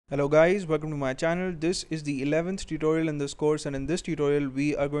Hello guys, welcome to my channel. This is the 11th tutorial in this course, and in this tutorial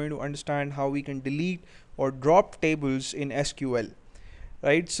we are going to understand how we can delete or drop tables in SQL.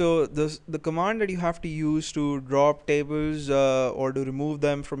 Right, so the command that you have to use to drop tables or to remove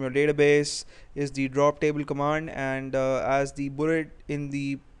them from your database is the drop table command, and as the bullet in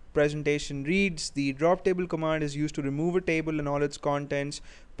the presentation reads, the drop table command is used to remove a table and all its contents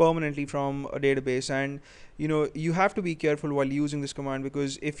permanently from a database. And you have to be careful while using this command,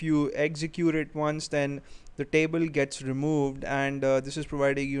 because if you execute it once, then the table gets removed, and this is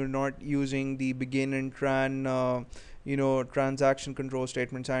provided you're not using the begin and transaction control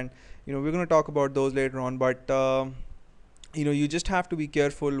statements. And we're going to talk about those later on, but you just have to be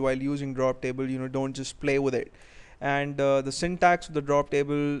careful while using drop table. Don't just play with it. And the syntax of the drop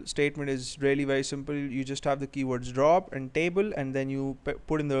table statement is really very simple. You just have the keywords drop and table, and then you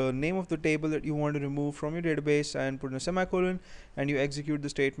put in the name of the table that you want to remove from your database and put in a semicolon, and you execute the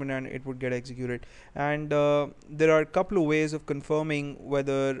statement and it would get executed. And there are a couple of ways of confirming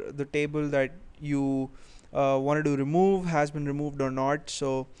whether the table that you wanted to remove has been removed or not.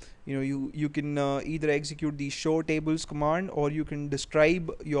 So you can either execute the show tables command, or you can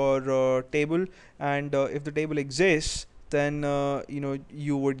describe your table, and if the table exists, then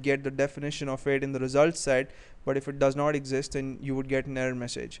you would get the definition of it in the results set. But if it does not exist, then you would get an error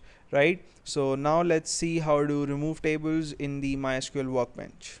message, right? So now let's see how to remove tables in the MySQL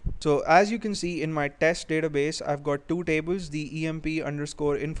Workbench. So as you can see in my test database, I've got two tables, the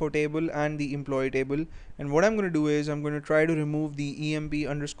emp_info table and the employee table. And what I'm going to do is I'm going to try to remove the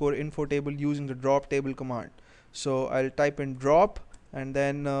emp_info table using the drop table command. So I'll type in drop, and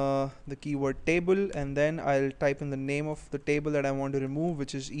then the keyword table, and then I'll type in the name of the table that I want to remove,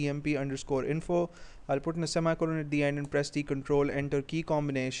 which is emp_info. I'll put in a semicolon at the end and press the control enter key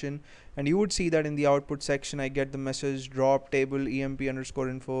combination, and you would see that in the output section I get the message drop table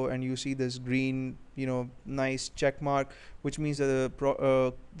emp_info, and you see this green nice check mark, which means that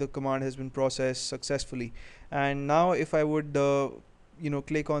the command has been processed successfully. And now if I would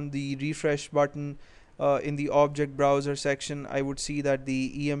click on the refresh button in the object browser section, I would see that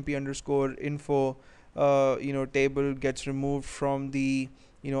the emp_info table gets removed from the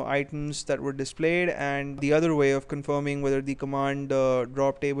items that were displayed. And the other way of confirming whether the command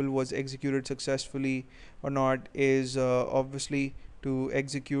drop table was executed successfully or not is obviously to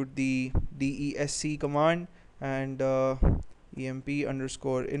execute the desc command, and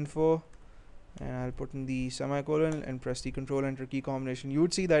emp_info, and I'll put in the semicolon and press the control enter key combination. You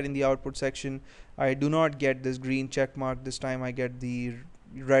would see that in the output section I do not get this green check mark. This time I get the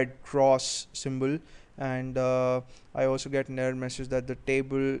red cross symbol, and I also get an error message that the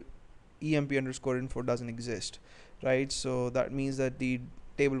table emp_info doesn't exist, right? So that means that the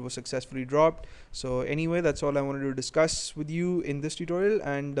table was successfully dropped. So anyway, that's all I wanted to discuss with you in this tutorial,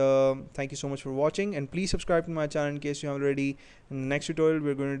 and thank you so much for watching, and please subscribe to my channel in case you haven't already. In the next tutorial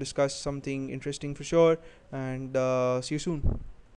we're going to discuss something interesting for sure, and see you soon.